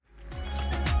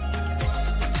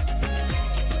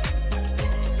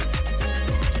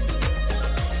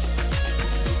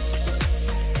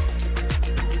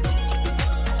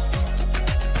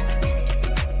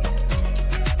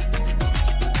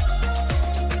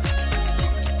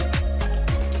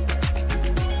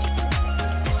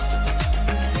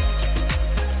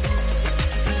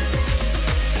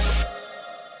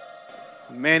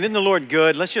Man, isn't the Lord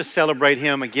good? Let's just celebrate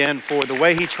him again for the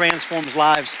way he transforms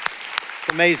lives. It's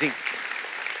amazing.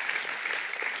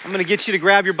 I'm going to get you to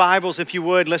grab your Bibles if you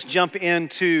would. Let's jump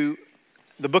into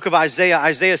the book of Isaiah,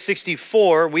 Isaiah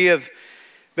 64. We have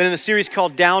been in a series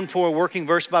called Downpour, working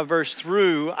verse by verse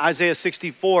through Isaiah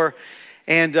 64.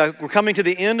 And we're coming to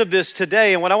the end of this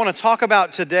today. And what I want to talk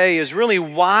about today is really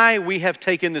why we have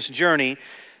taken this journey,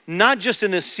 not just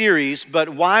in this series, but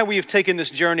why we have taken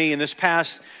this journey in this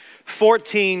past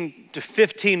 14 to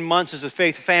 15 months as a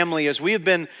faith family, as we have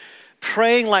been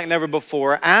praying like never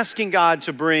before, asking God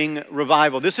to bring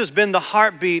revival. This has been the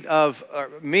heartbeat of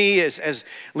me as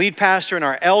lead pastor and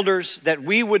our elders, that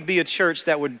we would be a church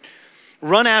that would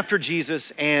run after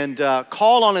Jesus and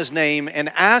call on his name and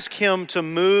ask him to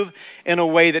move in a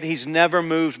way that he's never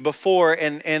moved before.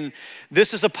 And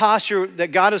this is a posture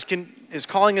that God is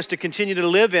calling us to continue to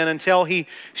live in until he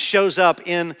shows up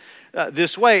in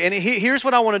this way. And here's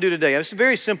what I want to do today. It's a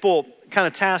very simple kind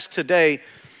of task today,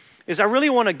 is I really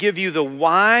want to give you the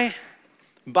why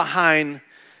behind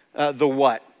the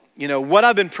what. You know, what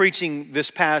I've been preaching this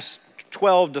past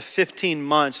 12 to 15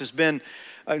 months has been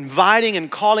inviting and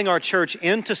calling our church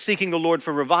into seeking the Lord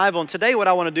for revival. And today what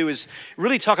I want to do is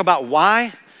really talk about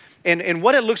why and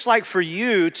what it looks like for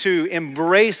you to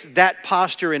embrace that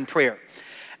posture in prayer.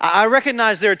 I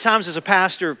recognize there are times as a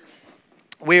pastor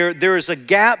where there is a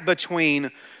gap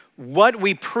between what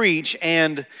we preach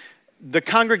and the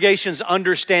congregation's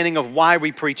understanding of why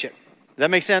we preach it. Does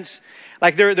that make sense?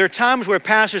 Like there are times where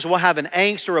pastors will have an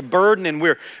angst or a burden and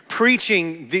we're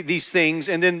preaching these things,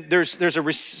 and then there's a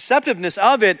receptiveness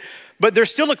of it, but there's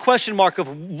still a question mark of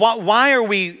why are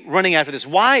we running after this?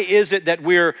 Why is it that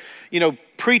we're,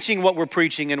 preaching what we're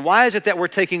preaching, and why is it that we're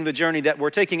taking the journey that we're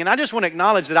taking? And I just want to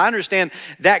acknowledge that I understand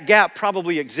that gap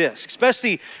probably exists,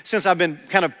 especially since I've been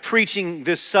kind of preaching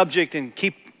this subject and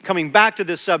keep coming back to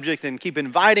this subject and keep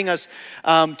inviting us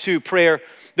to prayer.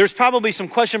 There's probably some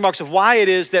question marks of why it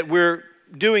is that we're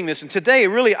doing this. And today,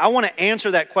 really, I want to answer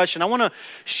that question. I want to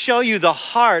show you the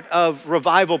heart of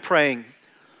revival praying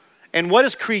and what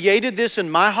has created this in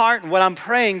my heart and what I'm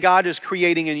praying God is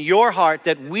creating in your heart,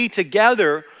 that we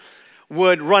together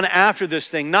would run after this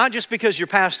thing, not just because your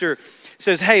pastor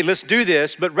says, hey, let's do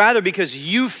this, but rather because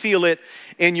you feel it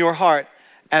in your heart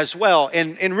as well.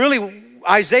 And really,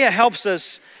 Isaiah helps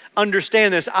us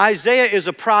understand this. Isaiah is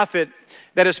a prophet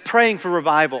that is praying for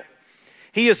revival.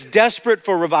 He is desperate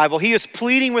for revival. He is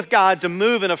pleading with God to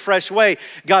move in a fresh way.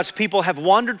 God's people have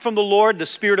wandered from the Lord. The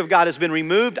Spirit of God has been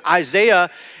removed. Isaiah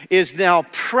is now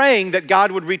praying that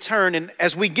God would return. And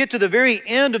as we get to the very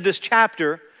end of this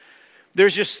chapter,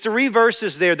 there's just 3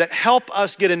 verses there that help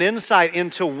us get an insight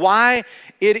into why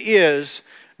it is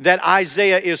that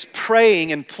Isaiah is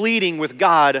praying and pleading with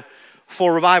God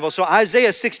for revival. So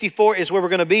Isaiah 64 is where we're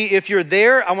going to be. If you're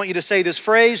there, I want you to say this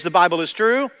phrase: the Bible is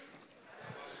true.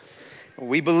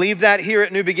 We believe that here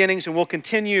at New Beginnings, and we'll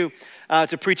continue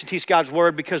to preach and teach God's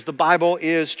word because the Bible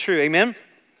is true. Amen?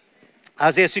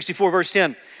 Isaiah 64 verse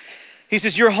 10. He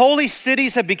says, your holy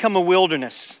cities have become a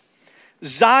wilderness.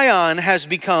 Zion has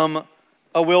become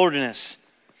a wilderness.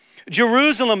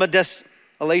 Jerusalem a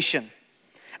desolation.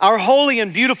 Our holy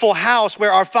and beautiful house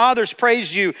where our fathers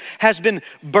praised you has been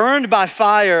burned by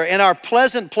fire, and our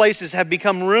pleasant places have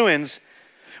become ruins.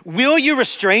 Will you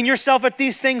restrain yourself at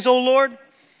these things, O Lord?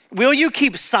 Will you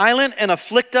keep silent and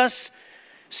afflict us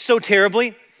so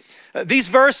terribly? These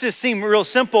verses seem real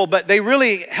simple, but they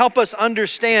really help us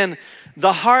understand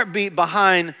the heartbeat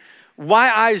behind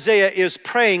why Isaiah is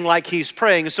praying like he's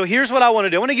praying. So here's what I want to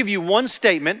do. I want to give you one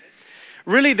statement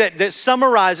really that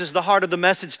summarizes the heart of the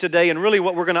message today, and really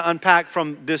what we're going to unpack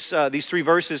from these 3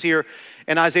 verses here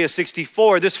in Isaiah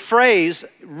 64. This phrase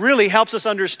really helps us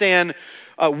understand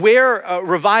where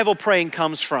revival praying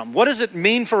comes from. What does it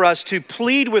mean for us to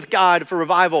plead with God for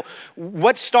revival?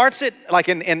 What starts it,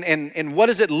 and what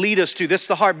does it lead us to? This is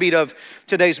the heartbeat of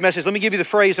today's message. Let me give you the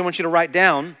phrase I want you to write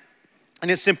down,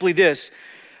 and it's simply this.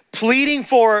 Pleading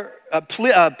for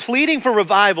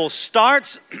revival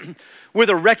starts with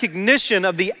a recognition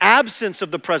of the absence of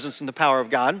the presence and the power of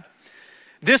God.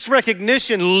 This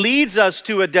recognition leads us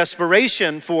to a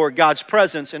desperation for God's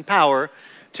presence and power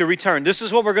to return. This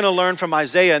is what we're going to learn from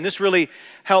Isaiah, and this really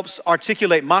helps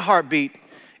articulate my heartbeat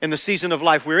in the season of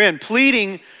life we're in.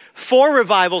 Pleading for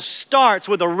revival starts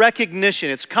with a recognition.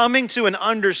 It's coming to an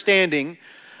understanding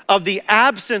of the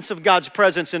absence of God's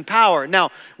presence and power.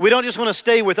 Now, we don't just want to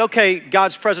stay with, okay,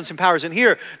 God's presence and power isn't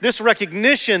here. This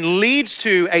recognition leads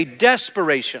to a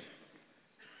desperation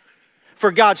for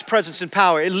God's presence and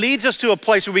power. It leads us to a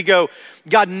place where we go,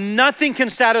 God, nothing can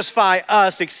satisfy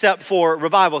us except for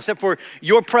revival, except for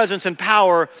your presence and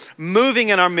power moving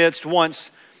in our midst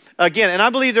once again. And I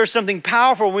believe there's something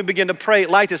powerful when we begin to pray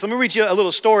like this. Let me read you a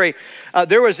little story.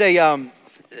 There was I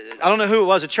don't know who it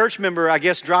was, a church member, I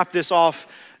guess, dropped this off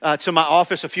to my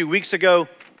office a few weeks ago.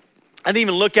 I didn't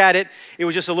even look at it. It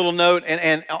was just a little note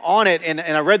and on it, and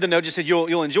I read the note, just said,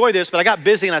 you'll enjoy this, but I got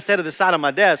busy and I set it aside on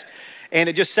my desk, and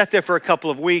it just sat there for a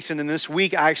couple of weeks, and then this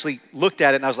week I actually looked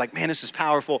at it, and I was like, man, this is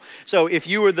powerful. So if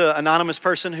you were the anonymous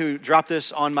person who dropped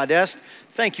this on my desk,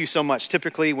 thank you so much.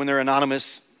 Typically, when they're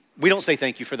anonymous, we don't say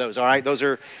thank you for those, all right? Those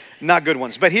are not good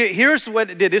ones. But here's what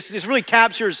it did. This really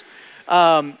captures,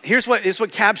 here's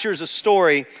what captures a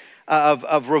story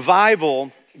of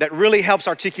revival that really helps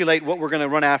articulate what we're going to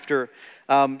run after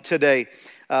today.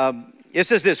 It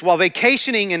says this: while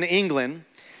vacationing in England,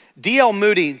 D.L.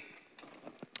 Moody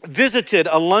visited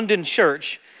a London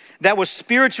church that was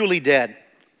spiritually dead.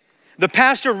 The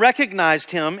pastor recognized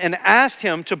him and asked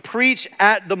him to preach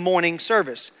at the morning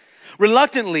service.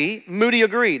 Reluctantly, Moody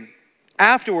agreed.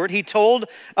 Afterward, he told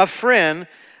a friend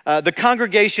the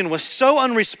congregation was so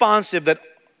unresponsive that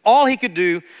all he could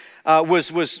do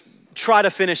was try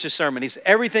to finish the sermon.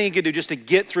 Everything he could do just to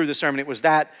get through the sermon. It was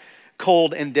that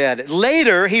cold and dead.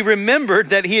 Later, he remembered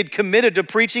that he had committed to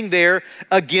preaching there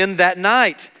again that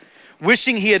night.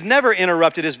 Wishing he had never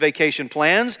interrupted his vacation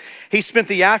plans, he spent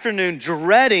the afternoon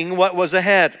dreading what was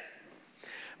ahead.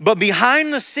 But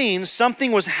behind the scenes,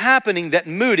 something was happening that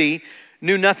Moody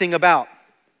knew nothing about.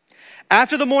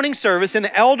 After the morning service, an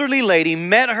elderly lady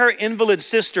met her invalid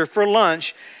sister for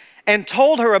lunch and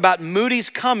told her about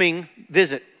Moody's coming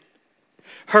visit.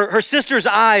 Her sister's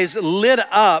eyes lit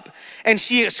up and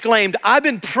she exclaimed, "I've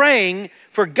been praying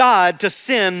for God to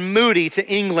send Moody to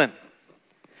England."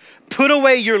 "Put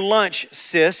away your lunch,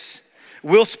 sis.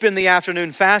 We'll spend the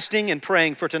afternoon fasting and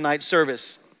praying for tonight's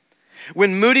service."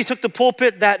 When Moody took the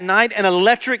pulpit that night, an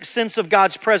electric sense of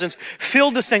God's presence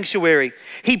filled the sanctuary.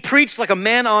 He preached like a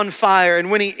man on fire, and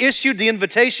when he issued the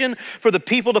invitation for the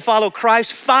people to follow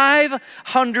Christ,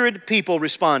 500 people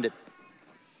responded.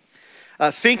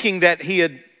 Thinking that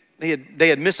they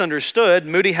had misunderstood,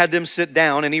 Moody had them sit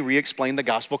down and he re-explained the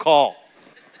gospel call.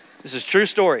 This is a true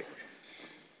story.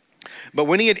 But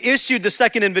when he had issued the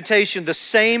second invitation, the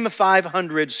same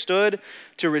 500 stood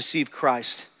to receive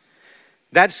Christ.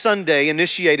 That Sunday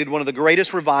initiated one of the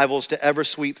greatest revivals to ever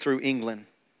sweep through England.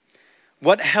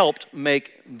 What helped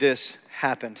make this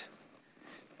happen?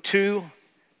 2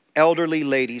 elderly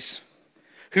ladies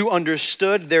who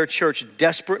understood their church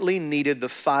desperately needed the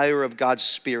fire of God's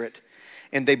Spirit,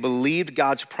 and they believed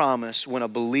God's promise: when a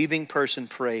believing person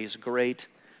prays, great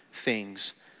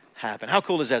things happen. How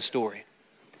cool is that story?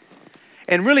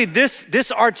 And really this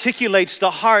articulates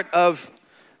the heart of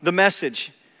the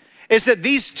message, is that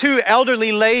these 2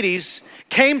 elderly ladies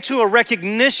came to a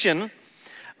recognition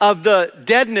of the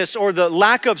deadness or the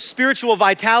lack of spiritual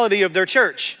vitality of their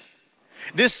church.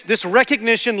 This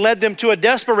recognition led them to a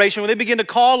desperation where they began to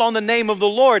call on the name of the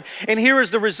Lord. And here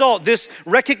is the result. This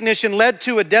recognition led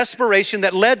to a desperation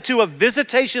that led to a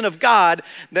visitation of God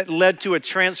that led to a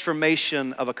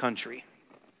transformation of a country.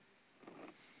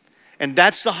 And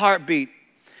that's the heartbeat.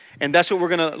 And that's what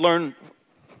we're going to learn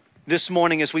this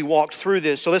morning as we walk through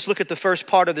this. So let's look at the first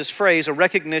part of this phrase, a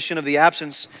recognition of the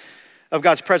absence of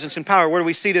God's presence and power. Where do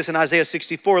we see this? In Isaiah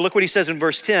 64. Look what he says in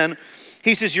verse 10.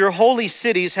 He says, "Your holy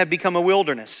cities have become a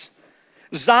wilderness.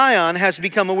 Zion has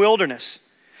become a wilderness.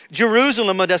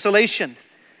 Jerusalem a desolation.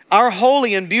 Our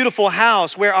holy and beautiful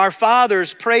house where our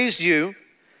fathers praised you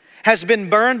has been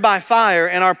burned by fire,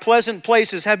 and our pleasant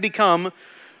places have become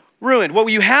ruined."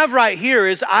 What you have right here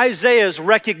is Isaiah's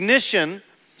recognition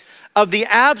of the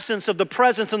absence of the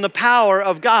presence and the power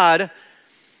of God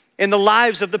in the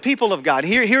lives of the people of God.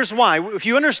 Here's why. If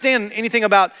you understand anything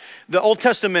about the Old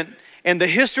Testament and the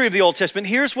history of the Old Testament,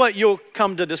 here's what you'll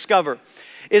come to discover,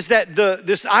 is that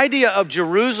this idea of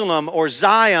Jerusalem or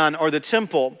Zion or the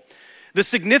temple, the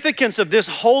significance of this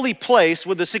holy place,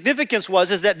 what the significance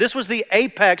is that this was the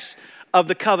apex of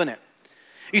the covenant.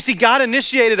 You see, God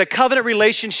initiated a covenant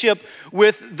relationship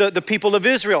with the people of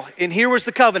Israel. And here was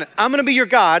the covenant. I'm going to be your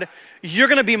God. You're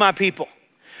going to be my people.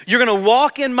 You're going to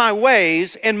walk in my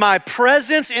ways, and my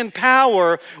presence and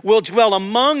power will dwell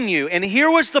among you. And here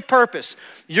was the purpose.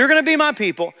 You're going to be my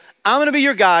people. I'm going to be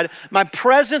your God. My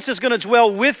presence is going to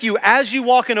dwell with you as you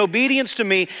walk in obedience to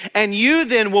me. And you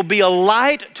then will be a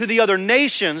light to the other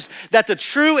nations that the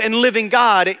true and living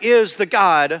God is the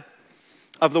God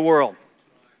of the world.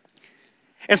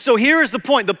 And so here is the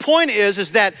point. The point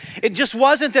is that it just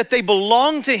wasn't that they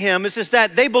belonged to him. It's just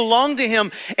that they belonged to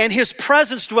him and his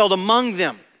presence dwelled among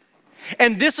them.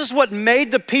 And this is what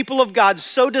made the people of God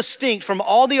so distinct from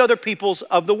all the other peoples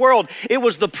of the world. It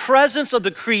was the presence of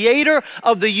the creator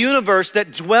of the universe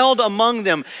that dwelled among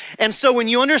them. And so when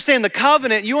you understand the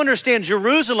covenant, you understand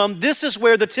Jerusalem, this is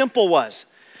where the temple was.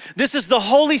 This is the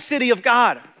holy city of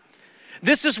God.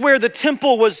 This is where the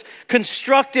temple was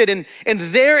constructed, and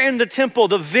there in the temple,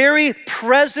 the very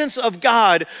presence of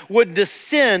God would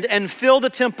descend and fill the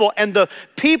temple, and the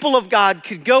people of God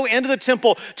could go into the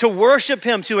temple to worship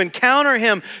him, to encounter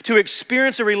him, to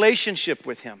experience a relationship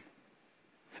with him.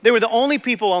 They were the only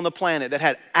people on the planet that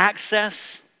had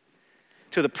access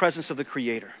to the presence of the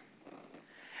Creator.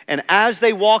 And as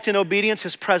they walked in obedience,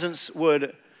 his presence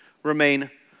would remain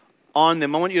on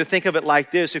them. I want you to think of it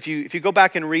like this. If you go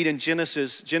back and read in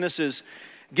Genesis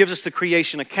gives us the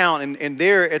creation account. And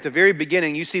there at the very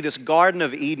beginning, you see this Garden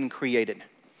of Eden created.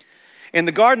 And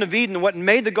the Garden of Eden, what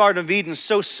made the Garden of Eden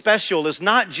so special is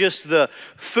not just the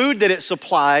food that it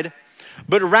supplied,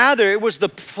 but rather it was the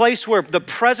place where the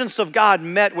presence of God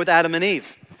met with Adam and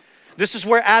Eve. This is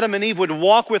where Adam and Eve would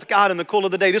walk with God in the cool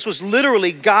of the day. This was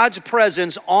literally God's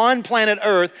presence on planet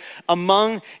Earth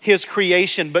among his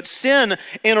creation. But sin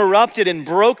interrupted and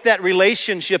broke that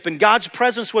relationship, and God's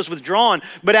presence was withdrawn.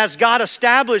 But as God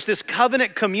established this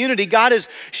covenant community, God is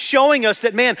showing us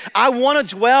that, man, I want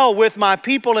to dwell with my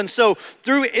people. And so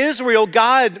through Israel,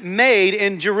 God made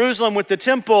in Jerusalem with the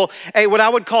temple what I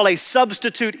would call a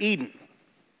substitute Eden.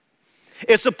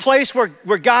 It's a place where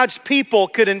God's people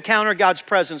could encounter God's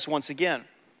presence once again.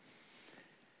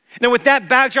 Now, with that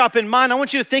backdrop in mind, I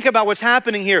want you to think about what's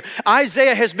happening here.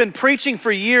 Isaiah has been preaching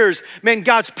for years. Man,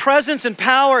 God's presence and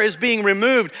power is being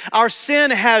removed. Our sin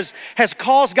has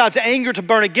caused God's anger to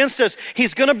burn against us.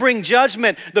 He's going to bring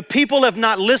judgment. The people have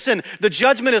not listened. The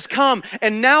judgment has come.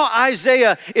 And now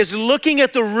Isaiah is looking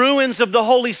at the ruins of the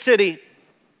holy city.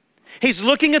 He's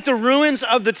looking at the ruins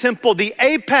of the temple, the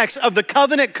apex of the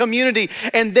covenant community,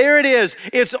 and there it is.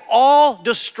 It's all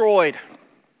destroyed.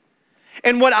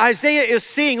 And what Isaiah is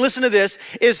seeing, listen to this,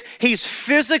 is he's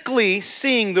physically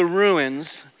seeing the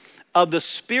ruins of the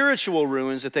spiritual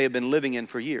ruins that they have been living in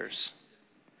for years.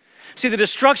 See, the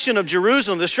destruction of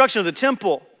Jerusalem, the destruction of the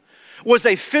temple, was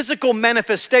a physical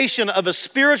manifestation of a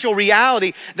spiritual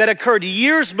reality that occurred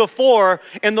years before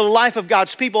in the life of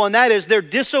God's people, and that is their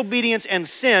disobedience and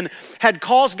sin had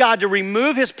caused God to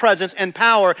remove his presence and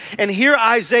power. And here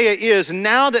Isaiah is,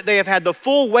 now that they have had the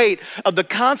full weight of the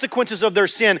consequences of their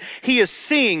sin, he is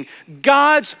seeing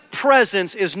God's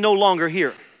presence is no longer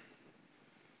here.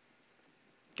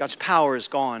 God's power is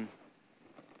gone.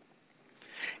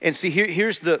 And see,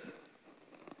 here's the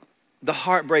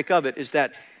heartbreak of it, is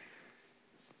that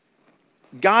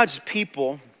God's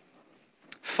people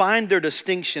find their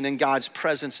distinction in God's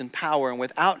presence and power, and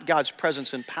without God's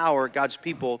presence and power, God's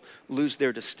people lose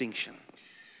their distinction.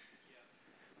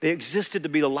 They existed to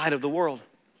be the light of the world,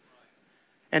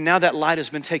 and now that light has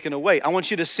been taken away. I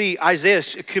want you to see Isaiah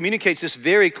communicates this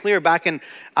very clear back in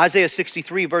Isaiah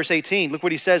 63, verse 18. Look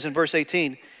what he says in verse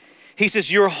 18. He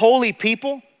says, "Your holy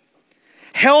people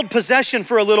held possession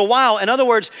for a little while." In other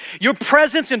words, your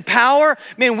presence and power,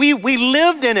 man, we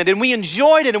lived in it and we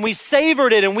enjoyed it and we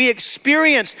savored it and we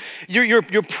experienced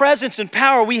your presence and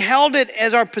power. We held it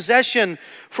as our possession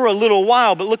for a little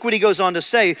while. But look what he goes on to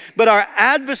say. "But our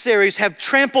adversaries have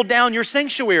trampled down your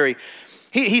sanctuary."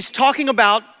 He's talking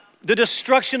about the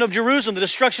destruction of Jerusalem, the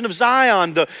destruction of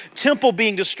Zion, the temple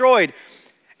being destroyed.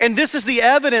 And this is the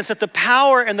evidence that the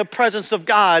power and the presence of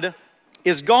God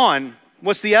is gone.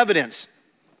 What's the evidence?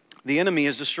 The enemy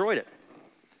has destroyed it.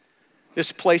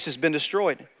 This place has been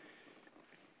destroyed.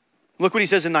 Look what he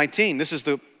says in 19. This is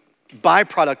the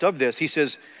byproduct of this. He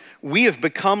says, "We have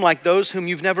become like those whom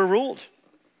you've never ruled,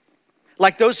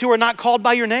 like those who are not called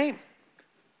by your name."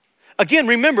 Again,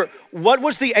 remember, what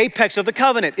was the apex of the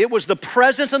covenant? It was the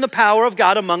presence and the power of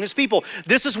God among his people.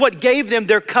 This is what gave them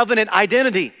their covenant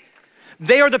identity.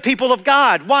 They are the people of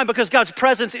God. Why? Because God's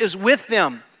presence is with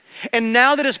them. And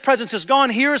now that his presence is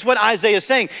gone, here's what Isaiah is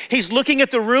saying. He's looking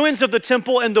at the ruins of the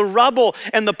temple and the rubble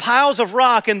and the piles of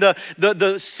rock and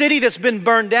the city that's been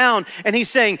burned down. And he's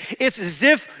saying, it's as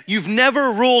if you've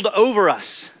never ruled over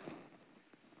us.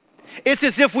 It's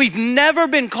as if we've never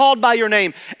been called by your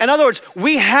name. In other words,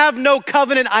 we have no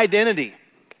covenant identity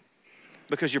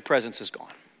because your presence is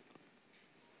gone.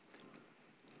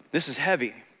 This is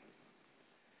heavy.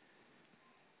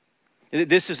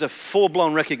 This is a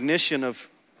full-blown recognition of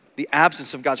the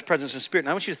absence of God's presence and spirit. And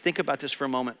I want you to think about this for a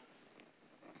moment.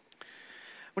 I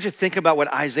want you to think about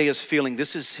what Isaiah's feeling.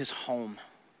 This is his home.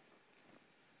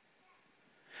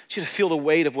 I want you to feel the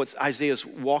weight of what Isaiah's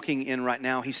walking in right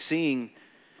now. He's seeing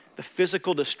the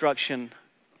physical destruction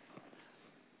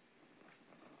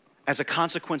as a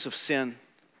consequence of sin.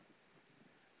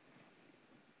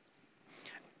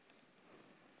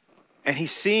 And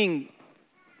he's seeing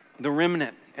the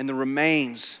remnant and the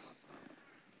remains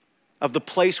of the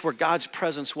place where God's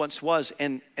presence once was.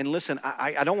 And listen,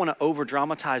 I don't want to over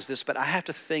dramatize this, but I have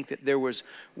to think that there was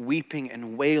weeping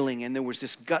and wailing, and there was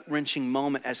this gut-wrenching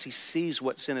moment as he sees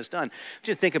what sin has done.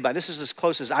 Just think about it. This is as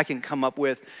close as I can come up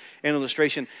with an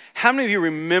illustration. How many of you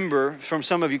remember, from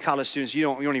some of you college students, you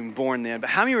weren't even born then,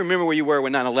 but how many remember where you were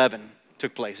when 9/11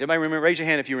 took place? Everybody remember? Raise your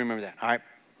hand if you remember that, all right?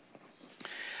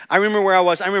 I remember where I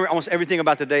was. I remember almost everything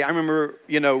about the day. I remember,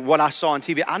 what I saw on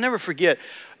TV. I'll never forget.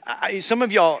 Some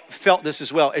of y'all felt this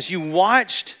as well. As you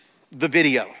watched the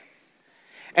video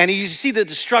and you see the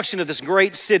destruction of this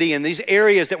great city and these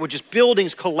areas that were just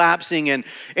buildings collapsing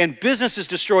and businesses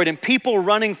destroyed and people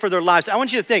running for their lives. I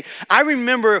want you to think, I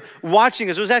remember watching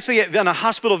this. It was actually on a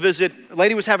hospital visit. A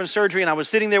lady was having surgery and I was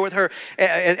sitting there with her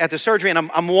at the surgery, and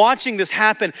I'm watching this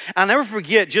happen. I'll never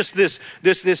forget just this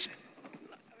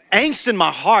angst in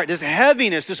my heart, this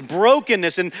heaviness, this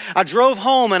brokenness. And I drove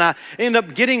home and I ended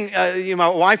up getting, my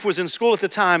wife was in school at the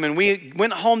time, and we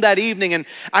went home that evening. And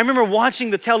I remember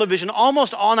watching the television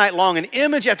almost all night long, and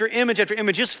image after image after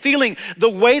image, just feeling the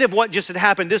weight of what just had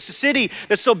happened. This city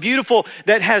that's so beautiful,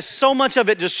 that has so much of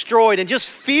it destroyed, and just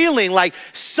feeling like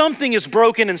something is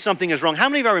broken and something is wrong. How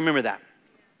many of you remember that?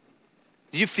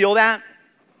 Did you feel that?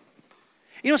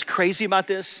 You know what's crazy about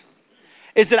this?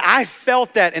 Is that I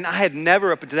felt that, and I had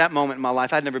never, up to that moment in my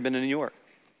life, I'd never been to New York.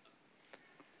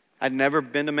 I'd never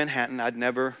been to Manhattan. I'd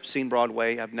never seen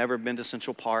Broadway. I've never been to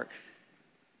Central Park.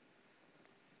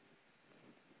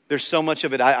 There's so much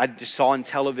of it I just saw on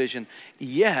television.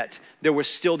 Yet, there was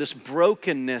still this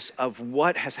brokenness of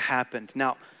what has happened.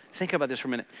 Now, think about this for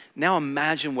a minute. Now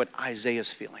imagine what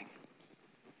Isaiah's feeling.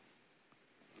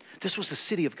 This was the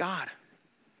city of God.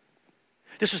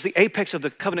 This was the apex of the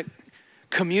covenant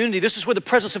community. This is where the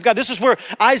presence of God, this is where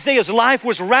Isaiah's life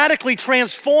was radically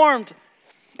transformed.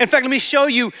 In fact, let me show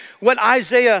you what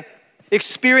Isaiah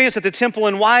experienced at the temple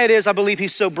and why it is I believe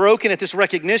he's so broken at this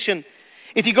recognition.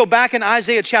 If you go back in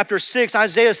Isaiah chapter 6,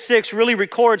 Isaiah 6 really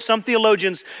records, some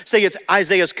theologians say it's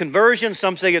Isaiah's conversion,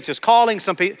 some say it's his calling,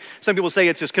 some people say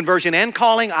it's his conversion and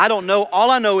calling. I don't know.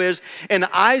 All I know is in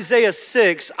Isaiah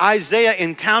 6, Isaiah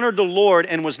encountered the Lord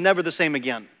and was never the same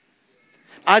again.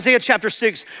 Isaiah chapter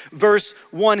 6, verse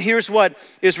 1, here's what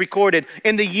is recorded.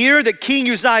 In the year that King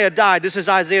Uzziah died, this is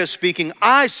Isaiah speaking,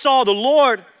 I saw the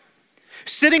Lord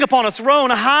sitting upon a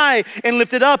throne high and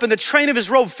lifted up, and the train of his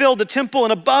robe filled the temple,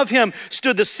 and above him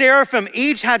stood the seraphim.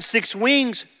 Each had 6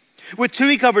 wings. With 2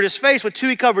 he covered his face, with 2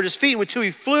 he covered his feet, and with 2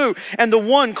 he flew. And the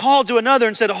one called to another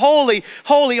and said, Holy,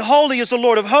 holy, holy is the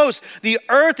Lord of hosts. The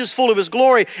earth is full of his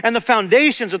glory. And the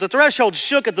foundations of the threshold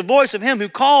shook at the voice of him who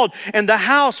called, and the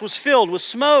house was filled with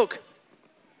smoke.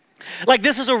 Like,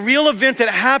 this is a real event that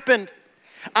happened.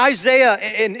 Isaiah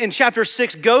in chapter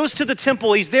 6 goes to the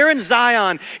temple. He's there in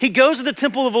Zion. He goes to the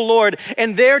temple of the Lord,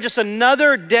 and there, just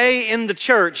another day in the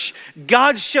church,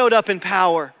 God showed up in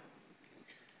power.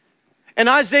 And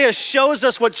Isaiah shows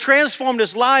us what transformed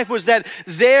his life was that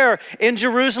there in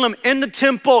Jerusalem, in the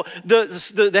temple,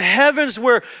 the heavens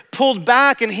were pulled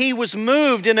back, and he was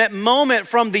moved in that moment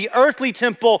from the earthly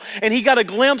temple, and he got a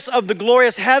glimpse of the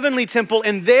glorious heavenly temple.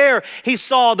 And there he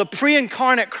saw the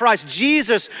pre-incarnate Christ,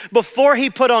 Jesus, before he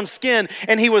put on skin,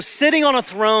 and he was sitting on a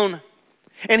throne.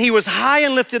 And he was high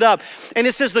and lifted up. And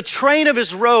it says the train of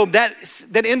his robe, that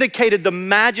indicated the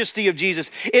majesty of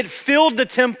Jesus. It filled the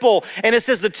temple. And it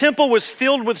says the temple was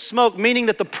filled with smoke, meaning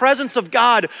that the presence of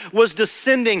God was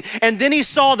descending. And then he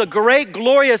saw the great,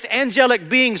 glorious, angelic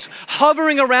beings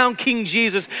hovering around King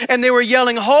Jesus. And they were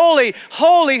yelling, Holy,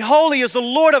 holy, holy is the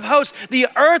Lord of hosts. The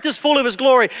earth is full of his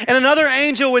glory. And another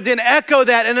angel would then echo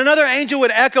that. And another angel would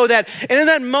echo that. And in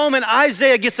that moment,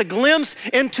 Isaiah gets a glimpse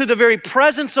into the very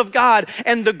presence of God.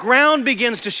 And the ground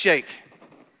begins to shake.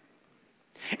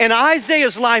 And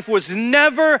Isaiah's life was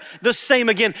never the same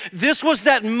again. This was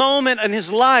that moment in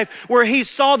his life where he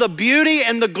saw the beauty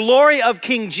and the glory of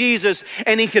King Jesus,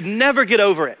 and he could never get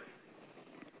over it.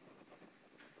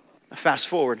 Fast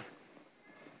forward.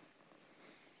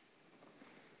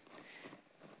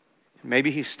 Maybe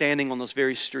he's standing on those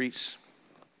very streets,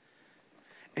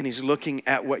 and he's looking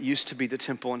at what used to be the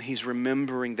temple, and he's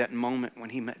remembering that moment when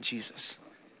he met Jesus.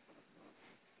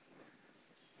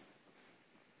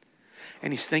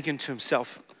 And he's thinking to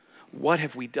himself, what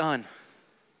have we done?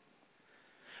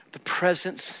 The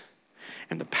presence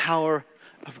and the power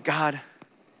of God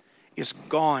is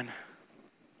gone.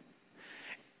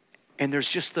 And there's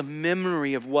just the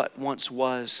memory of what once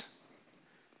was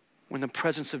when the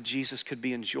presence of Jesus could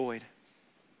be enjoyed.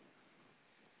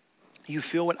 You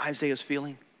feel what Isaiah's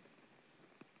feeling?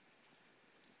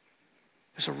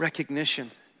 There's a recognition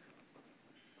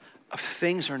of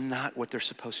things are not what they're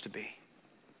supposed to be.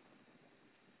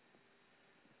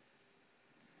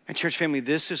 And church family,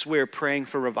 this is where praying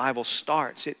for revival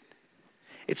starts.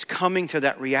 It's coming to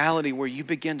that reality where you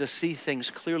begin to see things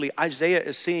clearly. Isaiah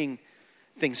is seeing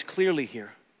things clearly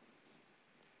here.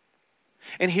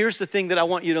 And here's the thing that I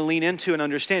want you to lean into and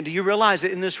understand. Do you realize that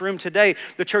in this room today,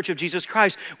 the Church of Jesus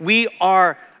Christ, we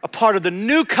are a part of the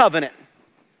new covenant.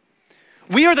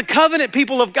 We are the covenant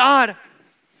people of God.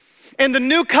 And the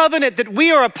new covenant that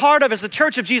we are a part of as the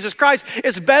Church of Jesus Christ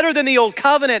is better than the old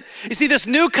covenant. You see, this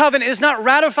new covenant is not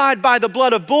ratified by the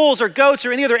blood of bulls or goats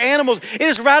or any other animals. It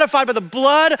is ratified by the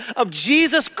blood of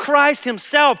Jesus Christ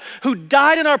himself, who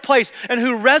died in our place and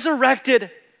who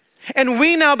resurrected. And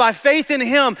we now, by faith in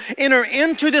him, enter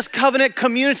into this covenant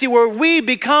community where we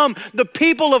become the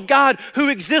people of God who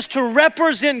exist to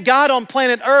represent God on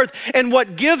planet Earth. And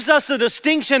what gives us the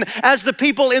distinction as the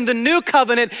people in the new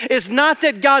covenant is not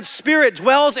that God's Spirit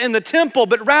dwells in the temple,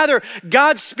 but rather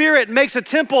God's Spirit makes a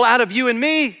temple out of you and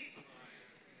me.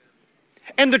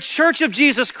 And the Church of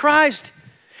Jesus Christ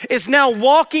is now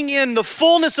walking in the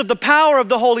fullness of the power of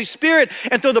the Holy Spirit,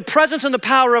 and through the presence and the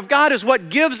power of God is what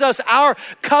gives us our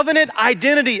covenant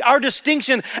identity, our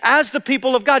distinction as the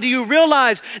people of God. Do you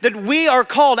realize that we are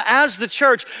called as the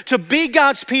church to be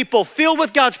God's people, filled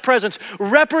with God's presence,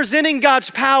 representing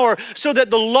God's power so that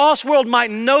the lost world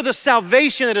might know the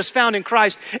salvation that is found in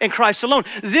Christ and Christ alone?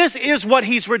 This is what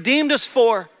he's redeemed us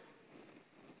for.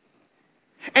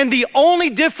 And the only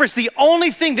difference, the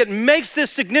only thing that makes this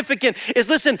significant is,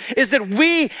 listen, is that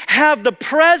we have the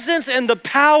presence and the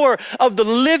power of the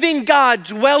living God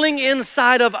dwelling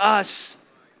inside of us.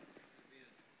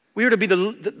 We are to be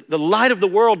the light of the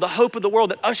world, the hope of the world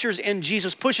that ushers in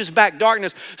Jesus, pushes back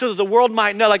darkness so that the world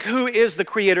might know, like, who is the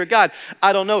creator God?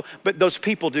 I don't know, but those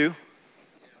people do.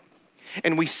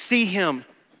 And we see him.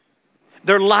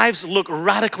 Their lives look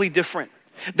radically different.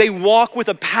 They walk with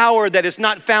a power that is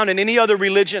not found in any other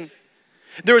religion.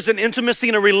 There is an intimacy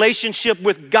and a relationship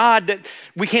with God that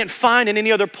we can't find in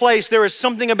any other place. There is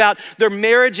something about their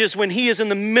marriages when he is in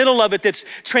the middle of it that's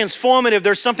transformative.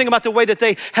 There's something about the way that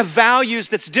they have values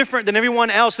that's different than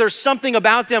everyone else. There's something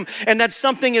about them, and that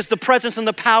something is the presence and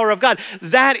the power of God.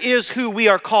 That is who we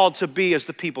are called to be as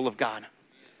the people of God.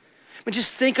 But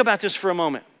just think about this for a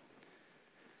moment.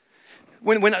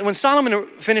 When Solomon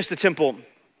finished the temple,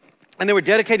 and they were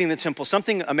dedicating the temple,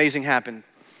 something amazing happened.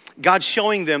 God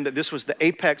showing them that this was the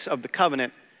apex of the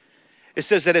covenant. It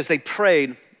says that as they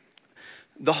prayed,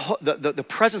 the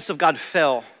presence of God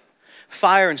fell.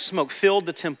 Fire and smoke filled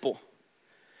the temple.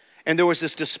 And there was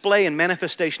this display and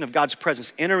manifestation of God's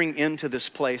presence entering into this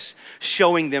place,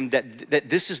 showing them that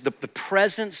this is the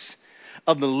presence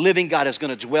of the living God is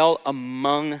going to dwell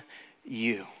among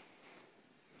you.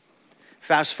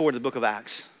 Fast forward to the book of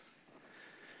Acts.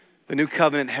 The new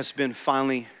covenant has been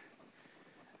finally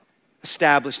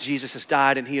established. Jesus has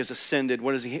died and he has ascended.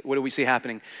 What do we see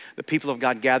happening? The people of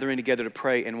God gathering together to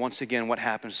pray. And once again, what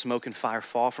happens? Smoke and fire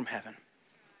fall from heaven.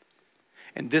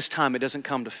 And this time it doesn't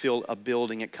come to fill a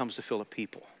building, it comes to fill a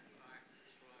people.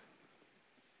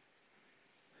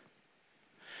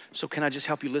 So can I just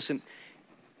help you listen?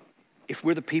 If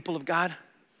we're the people of God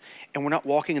and we're not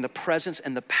walking in the presence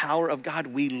and the power of God,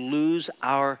 we lose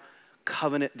our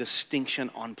covenant distinction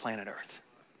on planet Earth.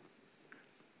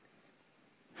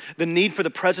 The need for the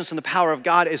presence and the power of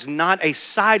God is not a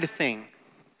side thing.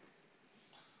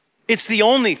 It's the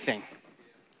only thing.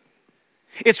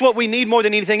 It's what we need more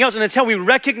than anything else. And until we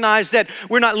recognize that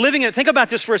we're not living in it, think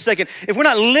about this for a second. If we're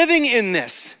not living in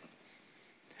this,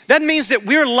 that means that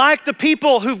we're like the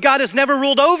people who God has never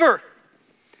ruled over.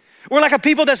 We're like a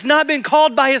people that's not been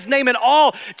called by his name at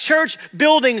all. Church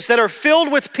buildings that are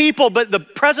filled with people, but the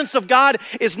presence of God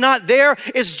is not there.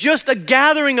 It's just a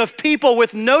gathering of people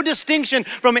with no distinction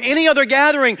from any other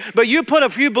gathering. But you put a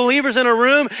few believers in a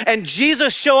room and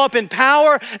Jesus show up in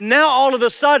power. Now all of a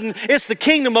sudden, it's the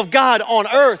kingdom of God on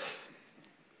earth.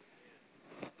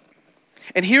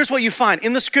 And here's what you find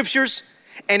in the scriptures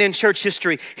and in church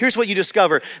history. Here's what you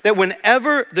discover, that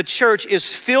whenever the church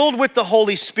is filled with the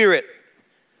Holy Spirit,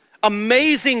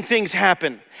 amazing things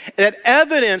happen, that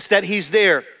evidence that he's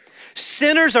there.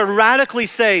 Sinners are radically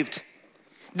saved.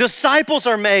 Disciples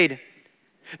are made.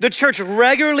 The church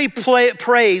regularly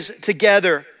prays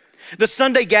together. The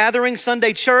Sunday gathering,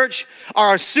 Sunday church,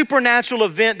 are a supernatural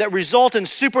event that result in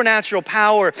supernatural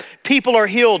power. People are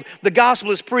healed. The gospel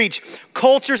is preached.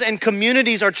 Cultures and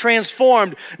communities are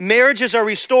transformed. Marriages are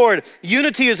restored.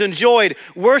 Unity is enjoyed.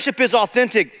 Worship is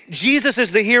authentic. Jesus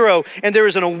is the hero, and there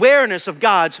is an awareness of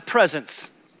God's presence.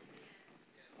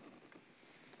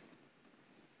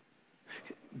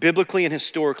 biblically and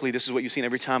historically, this is what you've seen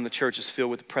every time the church is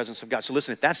filled with the presence of God. So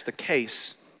listen, if that's the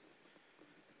case,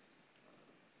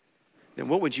 then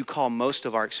what would you call most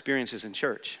of our experiences in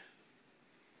church?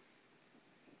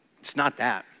 It's not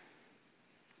that.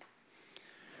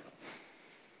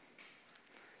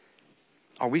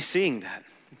 Are we seeing that?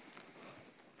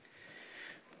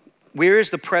 Where is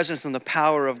the presence and the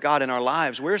power of God in our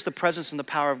lives? Where's the presence and the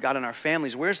power of God in our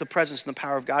families? Where's the presence and the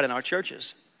power of God in our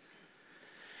churches?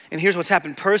 And here's what's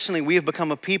happened personally. We have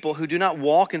become a people who do not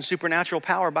walk in supernatural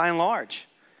power by and large.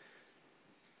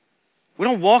 We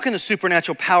don't walk in the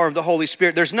supernatural power of the Holy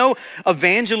Spirit. There's no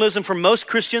evangelism for most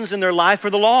Christians in their life for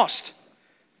the lost.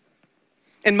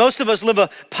 And most of us live a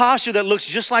posture that looks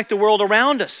just like the world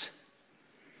around us.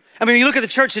 I mean, you look at the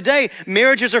church today,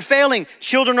 marriages are failing,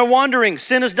 children are wandering,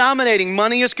 sin is dominating,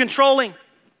 money is controlling.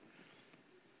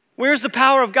 Where's the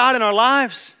power of God in our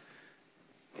lives?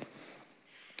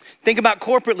 Think about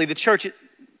corporately, the church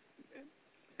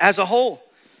as a whole.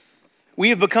 We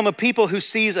have become a people who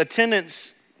sees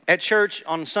attendance at church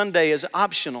on Sunday as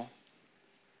optional.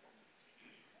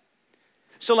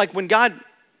 So like when God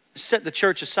set the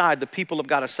church aside, the people of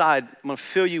God aside, I'm going to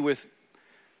fill you with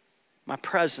my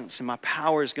presence and my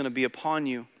power is going to be upon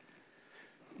you.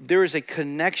 There is a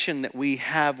connection that we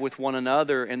have with one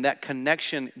another, and that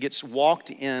connection gets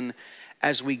walked in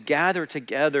as we gather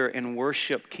together and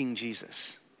worship King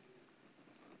Jesus.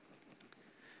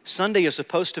 Sunday is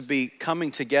supposed to be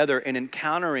coming together and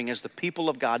encountering as the people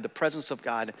of God, the presence of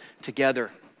God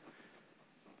together.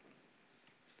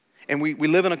 And we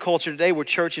live in a culture today where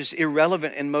church is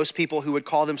irrelevant in most people who would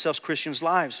call themselves Christians'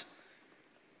 lives.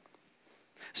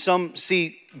 Some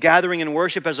see gathering and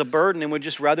worship as a burden and would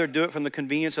just rather do it from the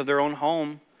convenience of their own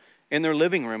home in their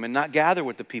living room and not gather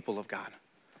with the people of God.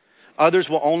 Others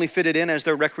will only fit it in as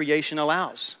their recreation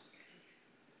allows.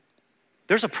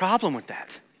 There's a problem with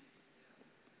that.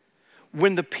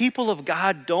 When the people of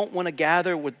God don't want to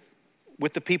gather with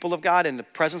the people of God and the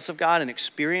presence of God and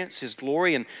experience His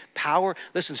glory and power,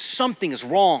 listen, something is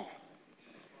wrong.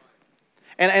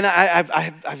 And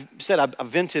I've said I've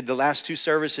vented the last two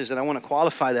services, and I want to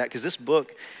qualify that because this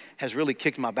book has really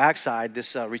kicked my backside,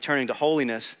 this Returning to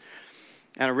Holiness.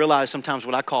 And I realize sometimes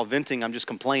what I call venting, I'm just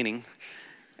complaining.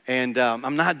 And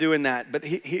I'm not doing that, but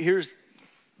here's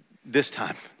this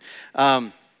time.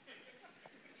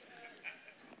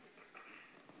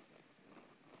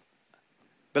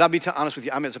 But I'll be honest with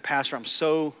you, as a pastor, I'm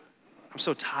so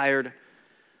tired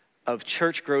of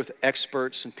church growth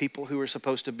experts and people who are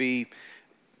supposed to be,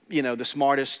 you know, the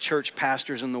smartest church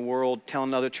pastors in the world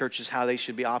telling other churches how they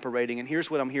should be operating. And here's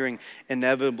what I'm hearing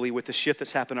inevitably with the shift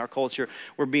that's happened in our culture.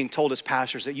 We're being told as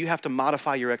pastors that you have to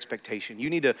modify your expectation. You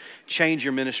need to change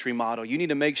your ministry model. You need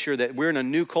to make sure that we're in a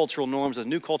new cultural norms, a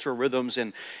new cultural rhythms,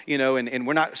 and, you know, and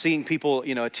we're not seeing people,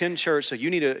 you know, attend church. So you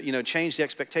need to, you know, change the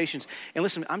expectations. And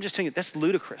listen, I'm just telling you, that's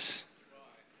ludicrous.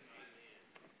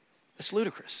 That's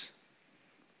ludicrous.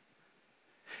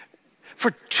 For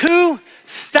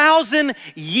 2,000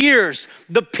 years,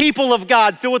 the people of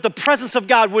God, filled with the presence of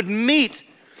God, would meet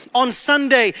on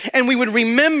Sunday, and we would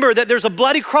remember that there's a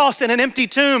bloody cross and an empty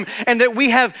tomb, and that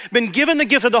we have been given the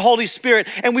gift of the Holy Spirit,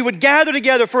 and we would gather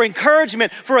together for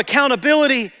encouragement, for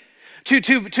accountability,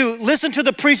 to listen to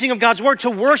the preaching of God's word,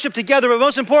 to worship together, but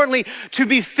most importantly, to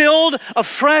be filled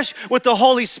afresh with the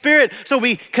Holy Spirit so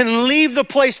we can leave the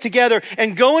place together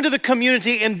and go into the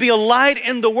community and be a light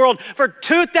in the world. For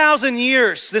 2,000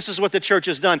 years, this is what the church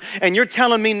has done. And you're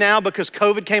telling me now because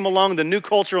COVID came along, the new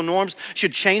cultural norms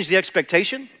should change the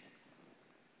expectation?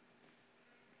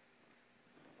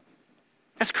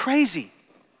 That's crazy.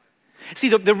 See,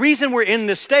 the reason we're in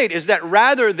this state is that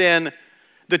rather than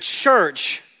the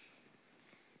church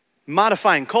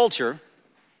modifying culture,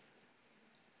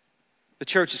 the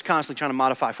church is constantly trying to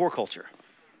modify for culture.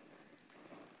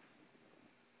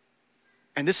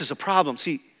 And this is a problem.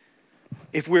 See,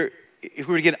 if we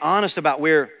were to get honest about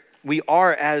where we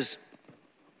are as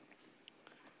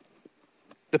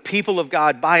the people of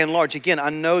God, by and large, again, I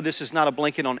know this is not a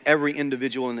blanket on every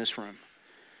individual in this room.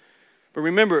 But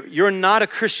remember, you're not a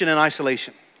Christian in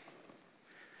isolation.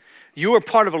 You are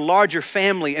part of a larger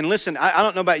family. And listen, I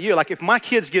don't know about you. Like if my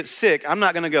kids get sick, I'm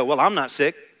not going to go, well, I'm not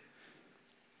sick.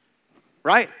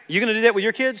 Right? You going to do that with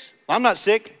your kids? Well, I'm not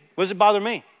sick. What does it bother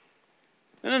me?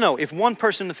 No. If one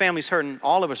person in the family is hurting,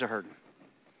 all of us are hurting.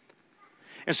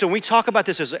 And so when we talk about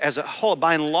this as a whole,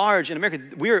 by and large in America,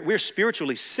 we're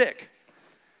spiritually sick.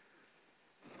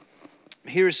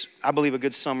 Here's, I believe, a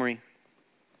good summary.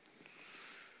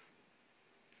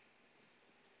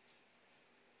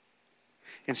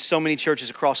 In so many churches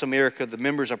across America, the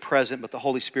members are present, but the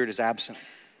Holy Spirit is absent.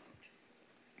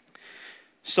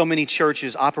 So many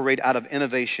churches operate out of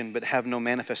innovation but have no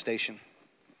manifestation.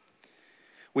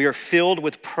 We are filled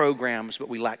with programs, but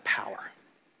we lack power.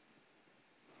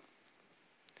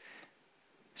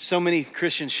 So many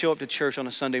Christians show up to church on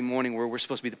a Sunday morning where we're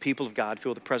supposed to be the people of God,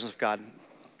 feel the presence of God,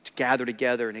 to gather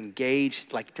together and engage,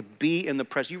 like to be in the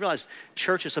presence. You realize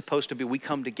church is supposed to be, we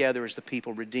come together as the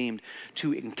people redeemed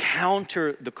to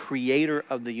encounter the creator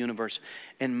of the universe.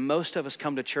 And most of us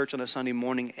come to church on a Sunday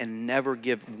morning and never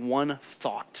give one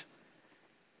thought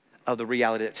of the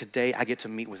reality that today I get to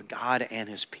meet with God and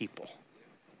his people.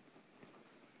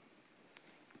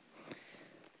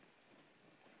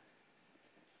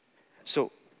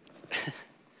 So,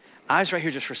 eyes right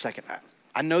here just for a second.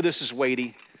 I know this is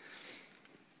weighty.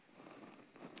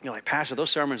 You're like, Pastor, those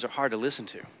sermons are hard to listen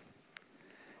to.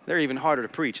 They're even harder to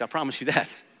preach, I promise you that.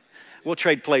 We'll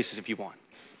trade places if you want.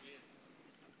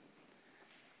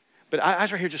 But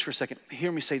eyes right here just for a second.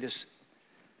 Hear me say this.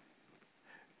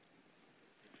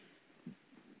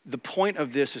 The point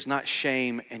of this is not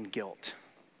shame and guilt.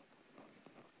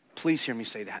 Please hear me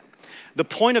say that. The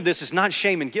point of this is not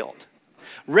shame and guilt.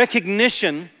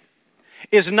 Recognition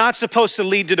is not supposed to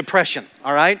lead to depression,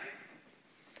 all right?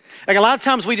 Like a lot of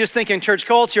times we just think in church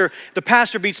culture, the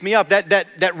pastor beats me up.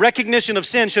 That recognition of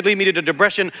sin should lead me to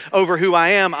depression over who I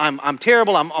am. I'm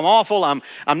terrible, I'm awful, I'm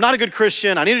not a good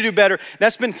Christian, I need to do better.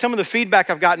 That's been some of the feedback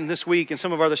I've gotten this week, and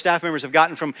some of our other staff members have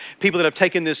gotten from people that have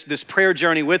taken this prayer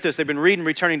journey with us. They've been reading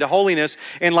Returning to Holiness,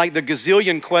 and like the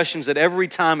gazillion questions that every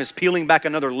time is peeling back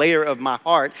another layer of my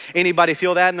heart. Anybody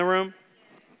feel that in the room?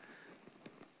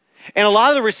 And a lot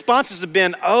of the responses have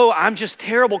been, oh, I'm just a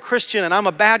terrible Christian and I'm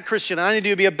a bad Christian and I need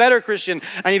to be a better Christian.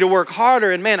 I need to work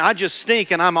harder and man, I just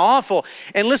stink and I'm awful.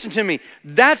 And listen to me,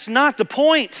 that's not the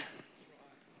point.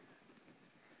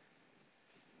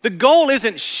 The goal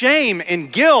isn't shame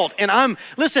and guilt. And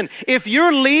listen, if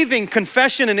you're leaving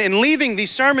confession and leaving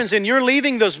these sermons and you're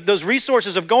leaving those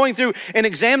resources of going through and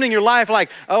examining your life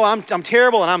like, oh, I'm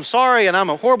terrible and I'm sorry and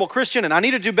I'm a horrible Christian and I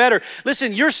need to do better.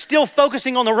 Listen, you're still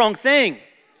focusing on the wrong thing.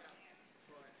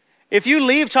 If you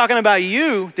leave talking about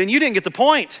you, then you didn't get the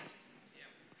point.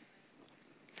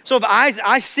 So if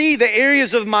I see the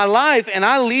areas of my life and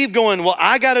I leave going, well,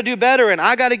 I got to do better and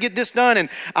I got to get this done and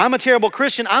I'm a terrible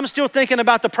Christian, I'm still thinking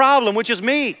about the problem, which is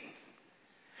me.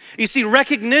 You see,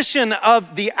 recognition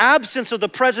of the absence of the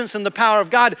presence and the power of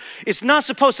God is not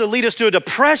supposed to lead us to a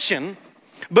depression,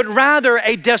 but rather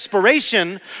a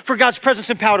desperation for God's presence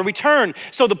and power to return.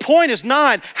 So the point is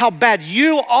not how bad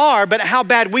you are, but how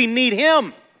bad we need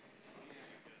him.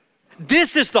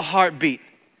 This is the heartbeat.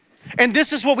 And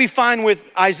this is what we find with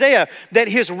Isaiah, that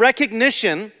his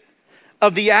recognition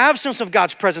of the absence of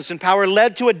God's presence and power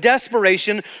led to a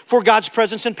desperation for God's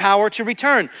presence and power to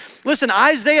return. Listen,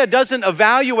 Isaiah doesn't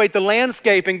evaluate the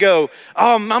landscape and go,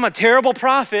 oh, I'm a terrible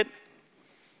prophet.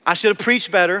 I should have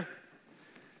preached better.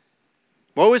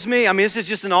 Woe is me. I mean, this is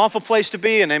just an awful place to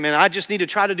be. And I mean, I just need to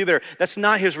try to do better. That's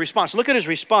not his response. Look at his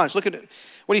response. Look at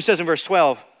what he says in verse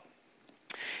 12.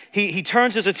 He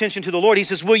turns his attention to the Lord. He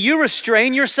says, will you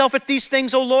restrain yourself at these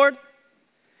things, O Lord?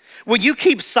 Will you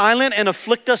keep silent and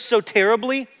afflict us so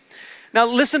terribly? Now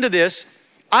listen to this.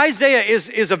 Isaiah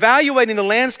is evaluating the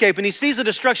landscape and he sees the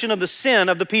destruction of the sin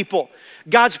of the people.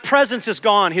 God's presence is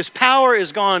gone. His power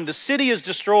is gone. The city is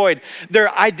destroyed. Their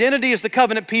identity as the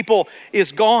covenant people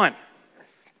is gone.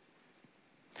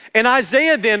 And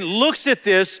Isaiah then looks at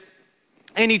this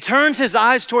and he turns his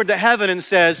eyes toward the heaven and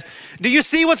says, do you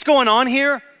see what's going on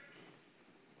here?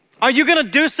 Are you going to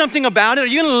do something about it? Are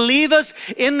you going to leave us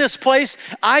in this place?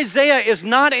 Isaiah is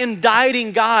not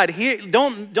indicting God.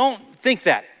 Don't think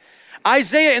that.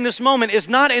 Isaiah in this moment is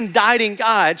not indicting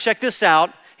God. Check this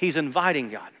out. He's inviting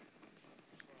God.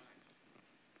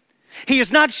 He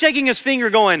is not shaking his finger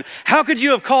going, how could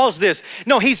you have caused this?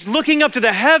 No, he's looking up to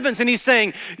the heavens and he's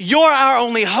saying, you're our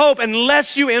only hope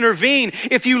unless you intervene.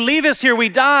 If you leave us here, we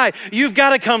die. You've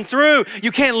got to come through.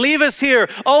 You can't leave us here.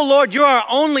 Oh Lord, you're our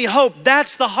only hope.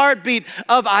 That's the heartbeat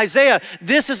of Isaiah.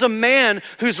 This is a man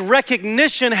whose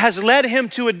recognition has led him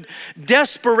to a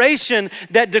desperation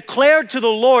that declared to the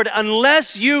Lord,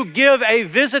 unless you give a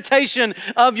visitation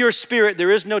of your spirit,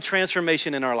 there is no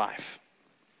transformation in our life.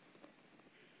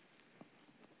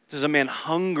 This is a man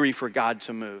hungry for God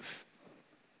to move.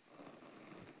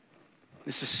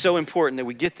 This is so important that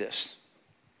we get this.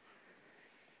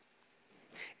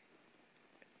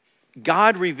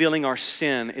 God revealing our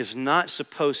sin is not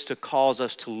supposed to cause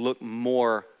us to look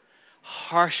more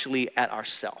harshly at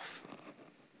ourselves.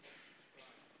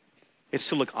 It's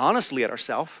to look honestly at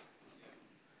ourselves,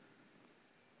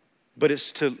 but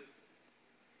it's to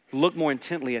look more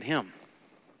intently at him.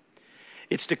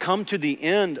 It's to come to the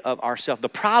end of ourselves. The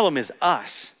problem is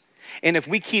us. And if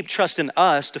we keep trusting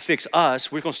us to fix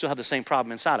us, we're going to still have the same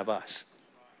problem inside of us.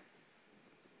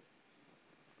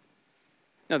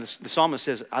 No, the psalmist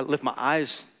says, I lift my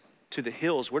eyes to the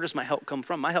hills. Where does my help come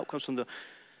from? My help comes from the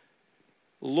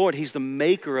Lord. He's the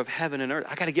maker of heaven and earth.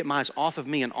 I got to get my eyes off of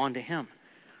me and onto him.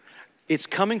 It's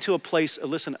coming to a place,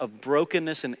 listen, of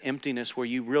brokenness and emptiness where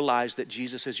you realize that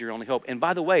Jesus is your only hope. And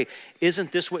by the way,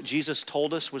 isn't this what Jesus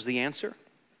told us was the answer?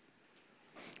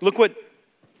 Look what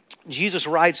Jesus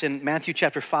writes in Matthew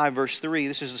chapter 5, verse 3.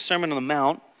 This is the Sermon on the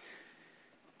Mount.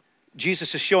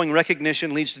 Jesus is showing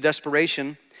recognition leads to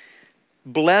desperation.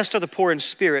 Blessed are the poor in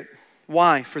spirit.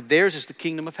 Why? For theirs is the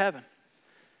kingdom of heaven.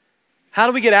 How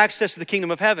do we get access to the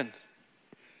kingdom of heaven?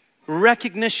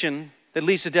 Recognition that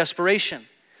leads to desperation.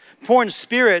 Poor in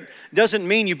spirit doesn't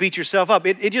mean you beat yourself up.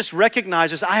 It just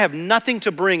recognizes I have nothing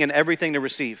to bring and everything to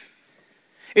receive.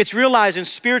 It's realizing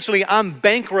spiritually I'm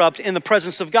bankrupt in the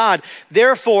presence of God.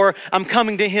 Therefore, I'm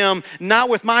coming to him not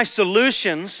with my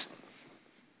solutions,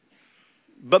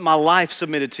 but my life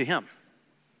submitted to him.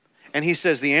 And he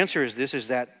says the answer is this, is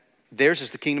that theirs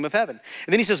is the kingdom of heaven.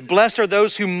 And then he says, blessed are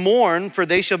those who mourn, for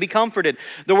they shall be comforted.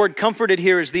 The word comforted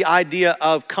here is the idea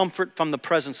of comfort from the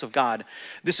presence of God.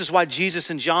 This is why Jesus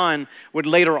and John would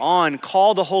later on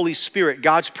call the Holy Spirit,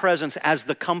 God's presence, as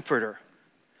the comforter.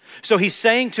 So he's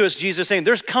saying to us, Jesus saying,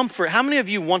 there's comfort. How many of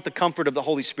you want the comfort of the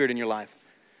Holy Spirit in your life?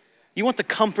 You want the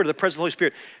comfort of the presence of the Holy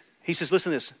Spirit. He says, listen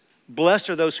to this, blessed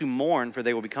are those who mourn, for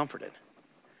they will be comforted.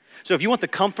 So if you want the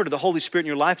comfort of the Holy Spirit in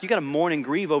your life, you got to mourn and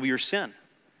grieve over your sin.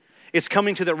 It's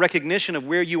coming to the recognition of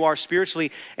where you are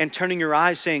spiritually and turning your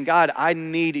eyes saying, God, I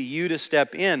need you to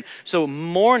step in. So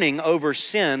mourning over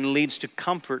sin leads to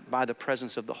comfort by the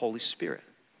presence of the Holy Spirit.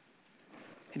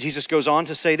 And Jesus goes on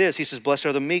to say this. He says, blessed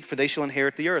are the meek, for they shall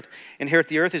inherit the earth. Inherit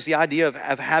the earth is the idea of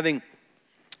having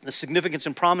the significance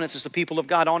and prominence as the people of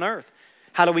God on earth.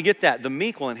 How do we get that? The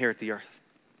meek will inherit the earth.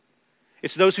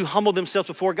 It's those who humble themselves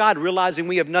before God, realizing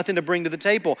we have nothing to bring to the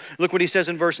table. Look what he says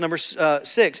in verse number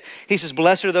 6. He says,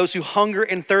 blessed are those who hunger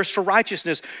and thirst for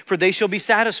righteousness, for they shall be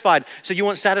satisfied. So you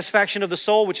want satisfaction of the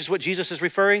soul, which is what Jesus is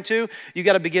referring to? You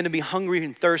got to begin to be hungry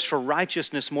and thirst for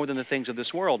righteousness more than the things of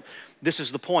this world. This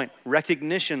is the point.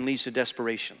 Recognition leads to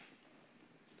desperation.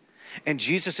 And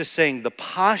Jesus is saying the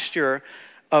posture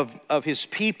of his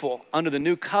people under the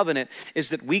new covenant is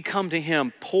that we come to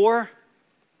him poor,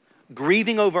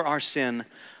 grieving over our sin,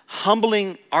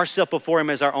 humbling ourselves before him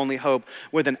as our only hope,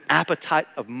 with an appetite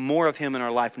of more of him in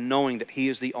our life, knowing that he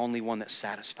is the only one that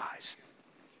satisfies.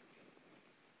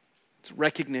 It's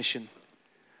recognition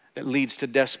that leads to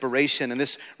desperation, and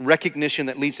this recognition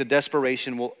that leads to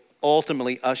desperation will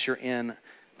ultimately usher in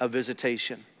a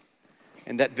visitation,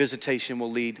 and that visitation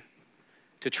will lead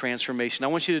to transformation. I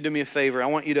want you to do me a favor. I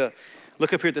want you to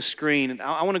look up here at the screen, and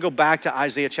I want to go back to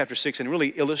Isaiah chapter 6 and really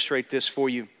illustrate this for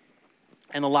you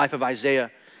in the life of Isaiah.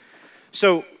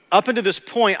 So up until this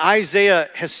point, Isaiah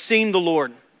has seen the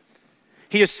Lord.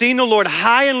 He has seen the Lord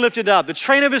high and lifted up. The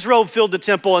train of his robe filled the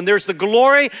temple, and there's the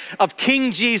glory of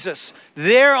King Jesus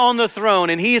there on the throne,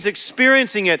 and he is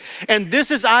experiencing it. And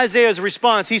this is Isaiah's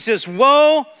response. He says,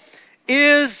 woe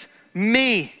is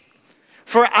me,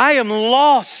 for I am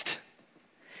lost,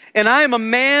 and I am a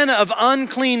man of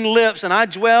unclean lips, and I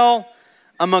dwell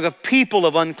among a people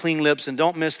of unclean lips. And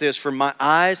don't miss this, for my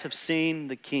eyes have seen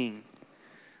the King,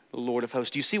 the Lord of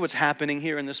hosts. Do you see what's happening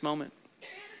here in this moment?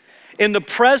 In the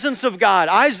presence of God,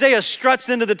 Isaiah struts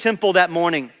into the temple that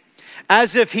morning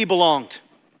as if he belonged.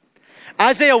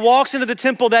 Isaiah walks into the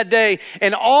temple that day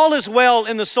and all is well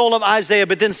in the soul of Isaiah,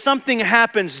 but then something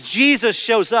happens. Jesus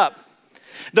shows up.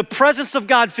 The presence of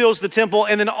God fills the temple,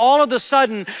 and then all of a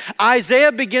sudden,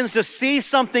 Isaiah begins to see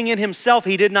something in himself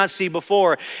he did not see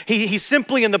before. He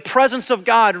simply, in the presence of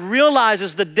God,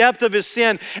 realizes the depth of his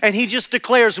sin, and he just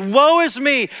declares, woe is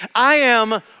me, I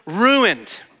am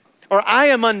ruined, or I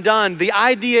am undone. The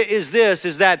idea is this,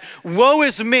 is that, woe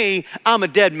is me, I'm a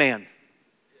dead man.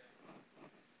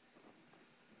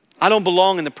 I don't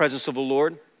belong in the presence of the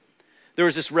Lord. There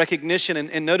is this recognition,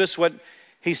 and notice what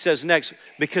he says next,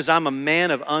 because I'm a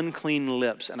man of unclean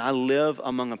lips, and I live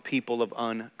among a people of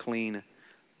unclean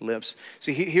lips.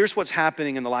 See, here's what's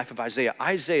happening in the life of Isaiah.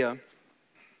 Isaiah,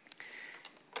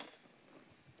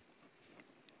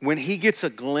 when he gets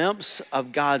a glimpse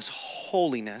of God's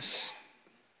holiness,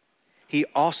 he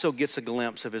also gets a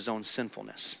glimpse of his own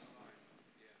sinfulness.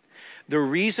 The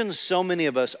reason so many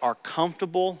of us are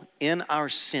comfortable in our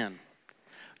sin,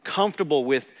 comfortable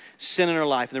with sin in our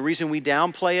life, and the reason we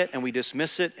downplay it and we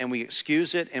dismiss it and we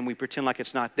excuse it and we pretend like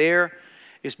it's not there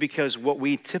is because what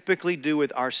we typically do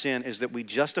with our sin is that we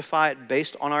justify it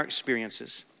based on our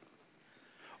experiences,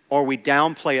 or we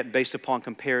downplay it based upon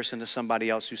comparison to somebody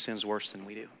else who sins worse than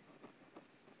we do.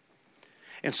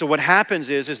 And so what happens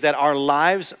is that our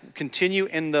lives continue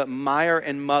in the mire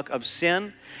and muck of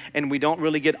sin, and we don't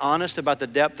really get honest about the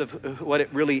depth of what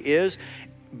it really is.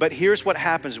 But here's what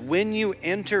happens. When you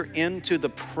enter into the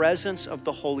presence of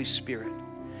the Holy Spirit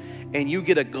and you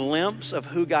get a glimpse of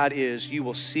who God is, you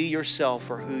will see yourself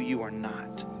for who you are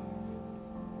not.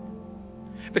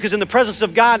 Because in the presence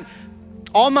of God,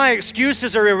 all my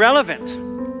excuses are irrelevant.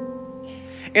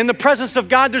 In the presence of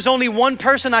God, there's only one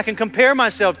person I can compare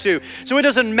myself to. So it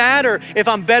doesn't matter if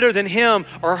I'm better than him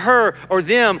or her or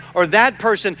them or that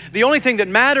person. The only thing that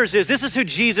matters is this is who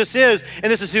Jesus is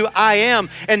and this is who I am.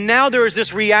 And now there is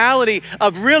this reality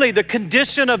of really the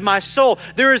condition of my soul.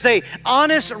 There is a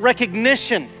honest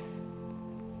recognition.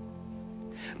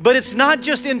 But it's not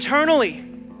just internally.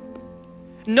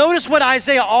 Notice what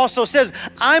Isaiah also says.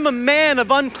 I'm a man of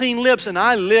unclean lips and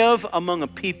I live among a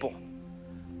people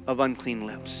of unclean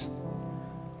lips.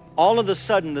 All of a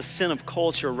sudden, the sin of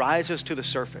culture rises to the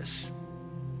surface.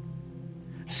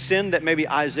 Sin that maybe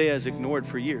Isaiah has ignored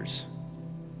for years.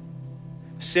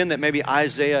 Sin that maybe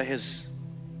Isaiah has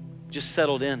just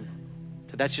settled in.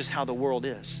 That's just how the world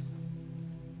is.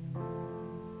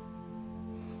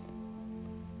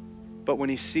 But when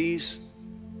he sees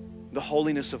the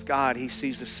holiness of God, he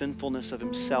sees the sinfulness of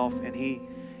himself, and he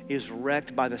is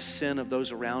wrecked by the sin of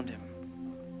those around him.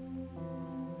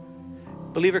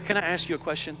 Believer, can I ask you a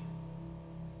question?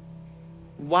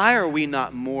 Why are we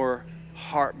not more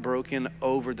heartbroken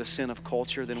over the sin of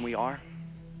culture than we are?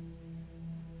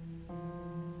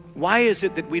 Why is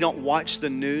it that we don't watch the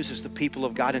news as the people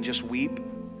of God and just weep?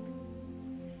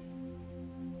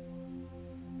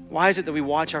 Why is it that we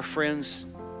watch our friends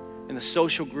in the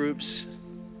social groups,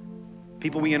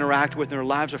 people we interact with, and their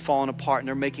lives are falling apart and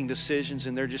they're making decisions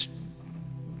and they're just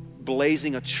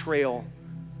blazing a trail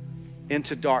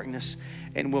into darkness,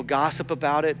 and we'll gossip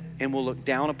about it and we'll look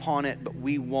down upon it, but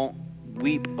we won't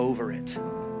weep over it?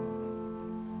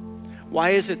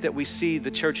 Why is it that we see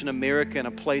the church in America in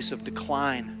a place of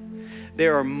decline?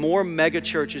 There are more mega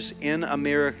churches in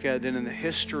America than in the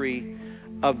history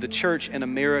of the church in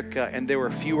America, and there were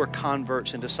fewer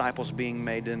converts and disciples being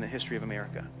made than in the history of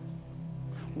America.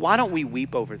 Why don't we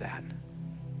weep over that?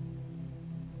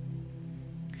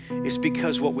 It's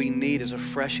because what we need is a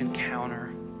fresh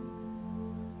encounter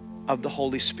of the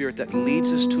Holy Spirit that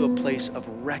leads us to a place of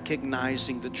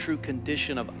recognizing the true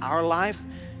condition of our life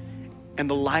and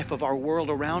the life of our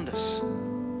world around us.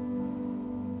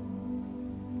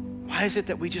 Why is it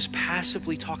that we just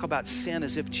passively talk about sin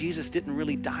as if Jesus didn't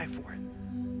really die for it?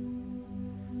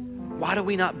 Why do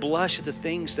we not blush at the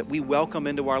things that we welcome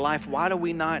into our life? Why do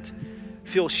we not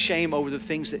feel shame over the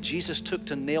things that Jesus took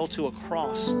to nail to a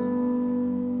cross?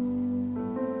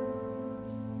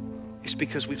 It's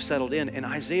because we've settled in. And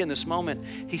Isaiah in this moment,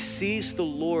 he sees the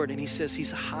Lord and he says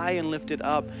he's high and lifted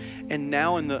up. And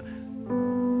now in the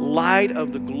light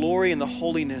of the glory and the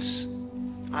holiness,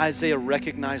 Isaiah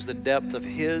recognized the depth of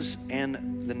his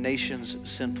and the nation's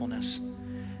sinfulness.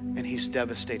 And he's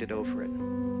devastated over it.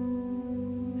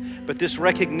 But this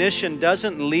recognition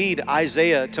doesn't lead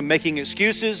Isaiah to making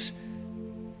excuses,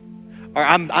 or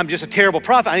I'm just a terrible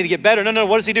prophet, I need to get better. No,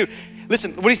 what does he do?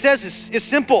 Listen, what he says is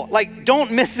simple. Like,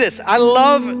 don't miss this. I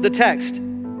love the text.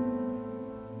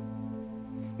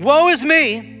 Woe is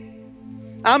me,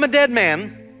 I'm a dead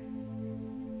man,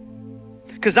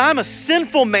 because I'm a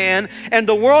sinful man, and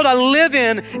the world I live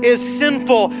in is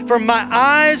sinful. For my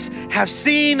eyes have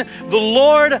seen the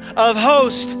Lord of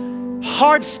hosts.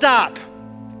 Hard stop.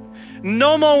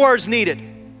 No more words needed.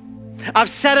 I've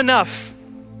said enough.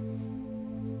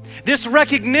 This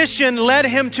recognition led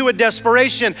him to a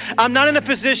desperation. I'm not in a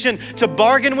position to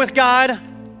bargain with God,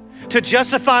 to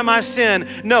justify my sin.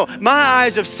 No, my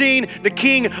eyes have seen the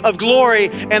King of glory,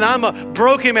 and I'm a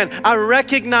broken man. I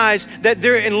recognize that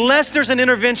unless there's an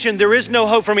intervention, there is no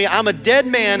hope for me. I'm a dead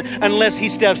man unless he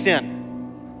steps in.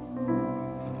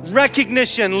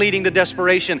 Recognition leading to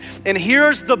desperation. And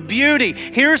here's the beauty.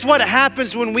 Here's what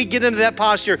happens when we get into that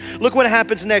posture. Look what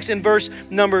happens next in verse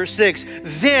number 6.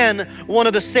 Then one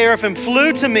of the seraphim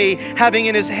flew to me, having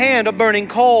in his hand a burning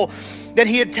coal that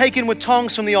he had taken with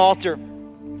tongs from the altar.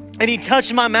 And he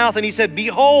touched my mouth and he said,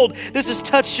 behold, this has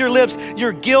touched your lips.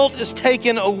 Your guilt is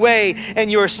taken away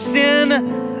and your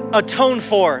sin atoned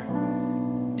for.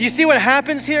 Do you see what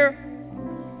happens here?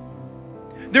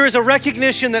 There is a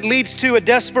recognition that leads to a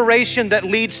desperation that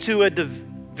leads to a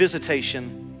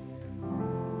visitation.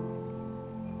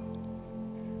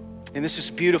 And this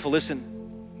is beautiful.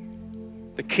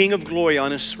 Listen, the King of glory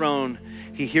on his throne,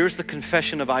 he hears the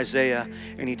confession of Isaiah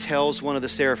and he tells one of the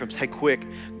seraphims, hey, quick,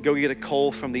 go get a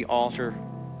coal from the altar,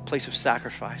 place of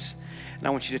sacrifice. And I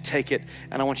want you to take it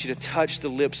and I want you to touch the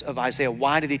lips of Isaiah.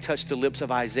 Why did he touch the lips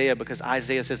of Isaiah? Because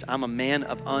Isaiah says, I'm a man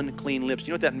of unclean lips.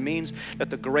 You know what that means? That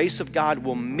the grace of God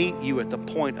will meet you at the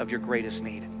point of your greatest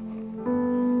need.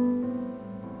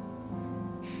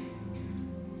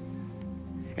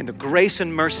 And the grace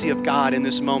and mercy of God in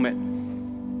this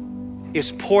moment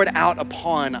is poured out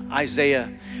upon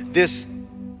Isaiah. This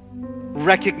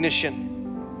recognition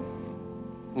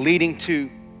leading to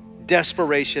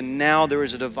desperation. Now there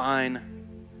is a divine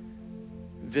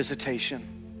visitation,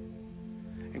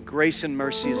 and grace and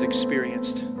mercy is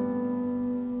experienced.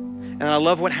 And I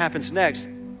love what happens next.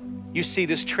 You see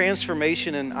this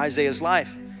transformation in Isaiah's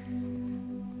life.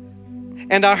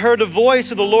 And I heard a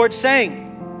voice of the Lord saying,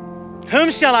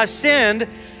 whom shall I send?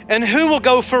 And who will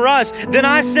go for us? Then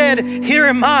I said, here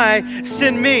am I,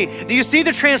 send me. Do you see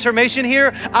the transformation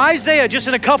here? Isaiah, just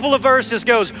in a couple of verses,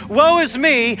 goes, woe is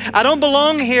me, I don't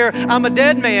belong here, I'm a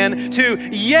dead man, to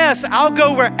yes, I'll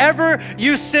go wherever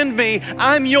you send me,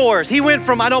 I'm yours. He went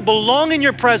from I don't belong in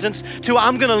your presence to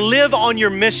I'm gonna live on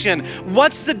your mission.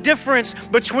 What's the difference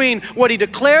between what he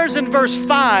declares in verse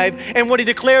 5 and what he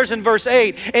declares in verse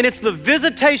 8? And it's the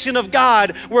visitation of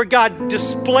God, where God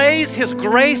displays his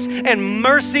grace and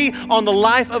mercy on the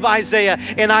life of Isaiah.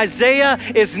 And Isaiah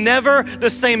is never the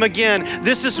same again.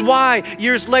 This is why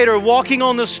years later, walking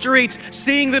on the streets,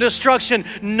 seeing the destruction,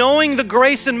 knowing the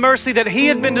grace and mercy that he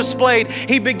had been displayed,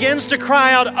 he begins to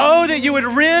cry out, oh, that you would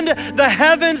rend the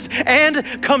heavens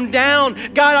and come down.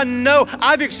 God, I know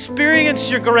I've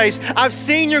experienced your grace. I've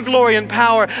seen your glory and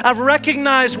power. I've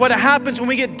recognized what happens when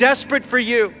we get desperate for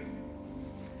you.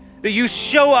 That you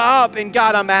show up, and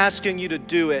God, I'm asking you to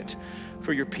do it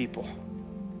for your people.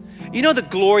 You know the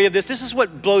glory of this? This is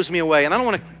what blows me away. And I don't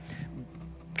want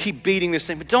to keep beating this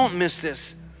thing, but don't miss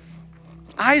this.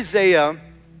 Isaiah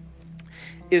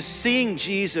is seeing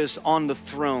Jesus on the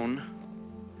throne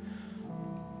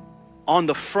on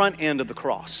the front end of the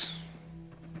cross.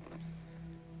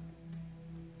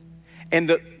 And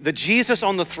the Jesus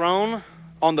on the throne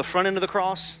on the front end of the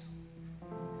cross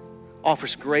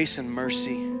offers grace and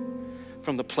mercy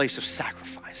from the place of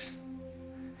sacrifice.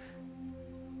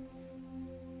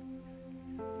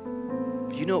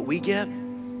 You know what we get?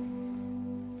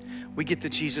 We get the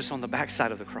Jesus on the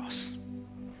backside of the cross.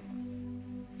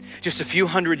 Just a few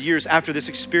hundred years after this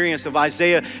experience of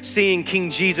Isaiah seeing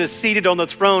King Jesus seated on the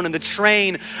throne and the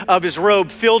train of his robe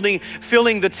filling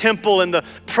the temple and the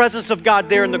presence of God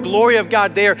there and the glory of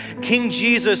God there, King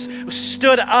Jesus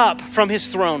stood up from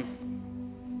his throne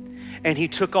and he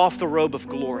took off the robe of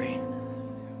glory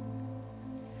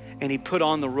and he put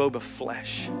on the robe of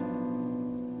flesh.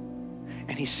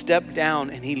 And he stepped down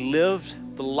and he lived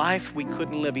the life we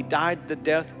couldn't live. He died the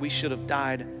death we should have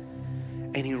died.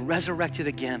 And he resurrected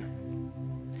again.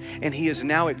 And he is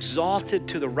now exalted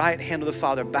to the right hand of the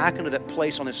Father, back into that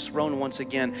place on his throne once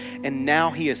again. And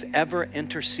now he is ever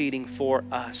interceding for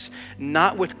us,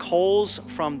 not with coals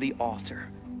from the altar,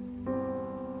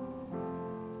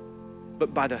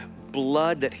 but by the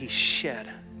blood that he shed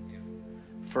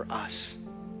for us.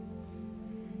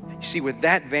 You see, with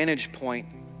that vantage point,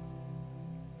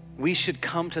 we should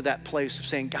come to that place of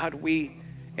saying, God,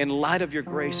 in light of your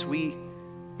grace, we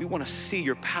want to see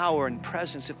your power and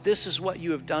presence. If this is what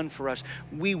you have done for us,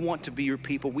 we want to be your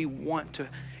people. We want to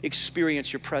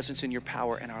experience your presence and your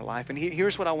power in our life. And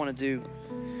here's what I want to do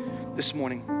this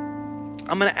morning.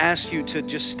 I'm going to ask you to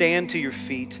just stand to your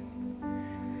feet.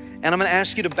 And I'm going to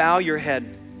ask you to bow your head.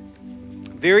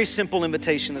 Very simple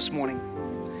invitation this morning.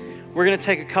 We're going to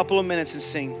take a couple of minutes and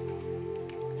sing.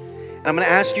 And I'm going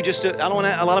to ask you I don't want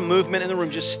a lot of movement in the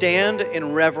room. Just stand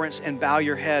in reverence and bow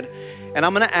your head. And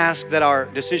I'm going to ask that our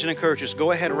decision encouragers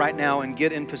go ahead right now and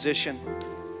get in position.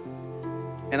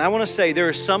 And I want to say there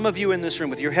are some of you in this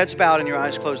room with your heads bowed and your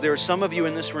eyes closed. There are some of you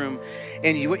in this room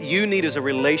and what you need is a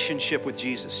relationship with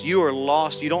Jesus. You are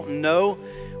lost. You don't know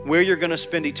where you're going to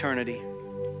spend eternity.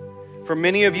 For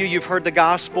many of you, you've heard the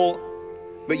gospel,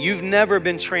 but you've never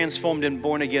been transformed and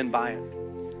born again by it.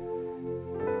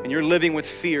 And you're living with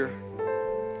fear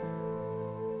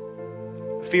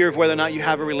of whether or not you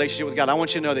have a relationship with God. I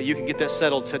want you to know that you can get that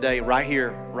settled today, right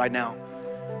here, right now.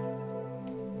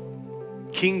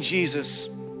 King Jesus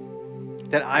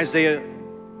that Isaiah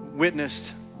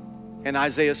witnessed in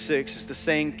Isaiah 6 is the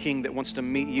same King that wants to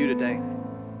meet you today.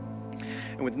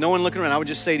 And with no one looking around, I would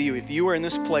just say to you, if you are in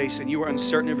this place and you are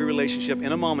uncertain of your relationship,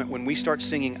 in a moment when we start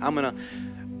singing, I'm going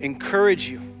to encourage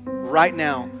you right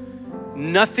now.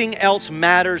 Nothing else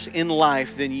matters in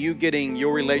life than you getting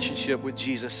your relationship with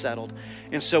Jesus settled.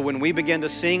 And so when we begin to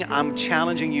sing, I'm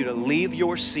challenging you to leave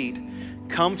your seat,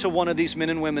 come to one of these men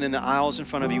and women in the aisles in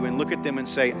front of you and look at them and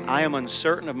say, I am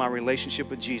uncertain of my relationship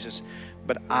with Jesus,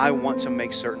 but I want to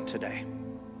make certain today.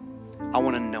 I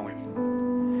want to know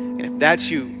him. And if that's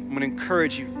you, I'm going to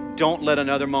encourage you, don't let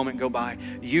another moment go by.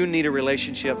 You need a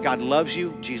relationship. God loves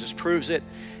you. Jesus proves it.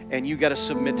 And you got to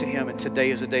submit to him. And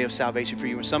today is a day of salvation for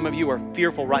you. And some of you are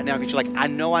fearful right now because you're like, I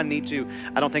know I need to.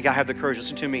 I don't think I have the courage.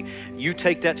 Listen to me. You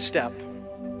take that step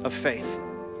of faith,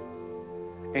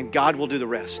 and God will do the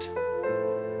rest.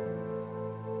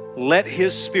 Let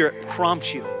his Spirit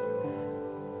prompt you.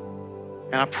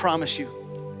 And I promise you,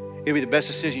 it'll be the best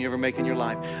decision you ever make in your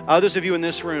life. Others of you in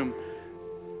this room,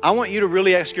 I want you to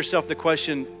really ask yourself the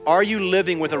question, are you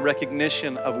living with a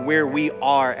recognition of where we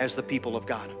are as the people of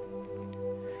God?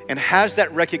 And has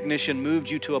that recognition moved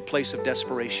you to a place of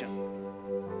desperation?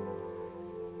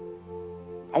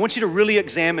 I want you to really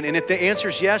examine, and if the answer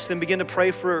is yes, then begin to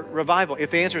pray for revival.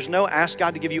 If the answer is no, ask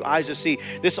God to give you eyes to see.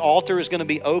 This altar is going to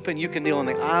be open. You can kneel in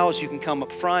the aisles. You can come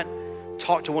up front,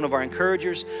 talk to one of our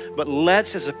encouragers. But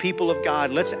let's, as a people of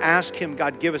God, let's ask him,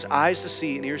 God, give us eyes to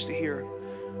see and ears to hear.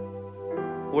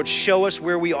 Lord, show us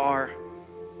where we are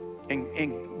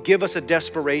and give us a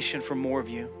desperation for more of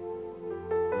you.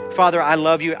 Father, I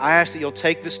love you. I ask that you'll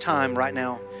take this time right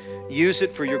now. Use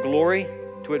it for your glory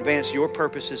to advance your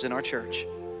purposes in our church.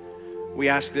 We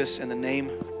ask this in the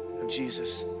name of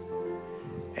Jesus.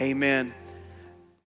 Amen.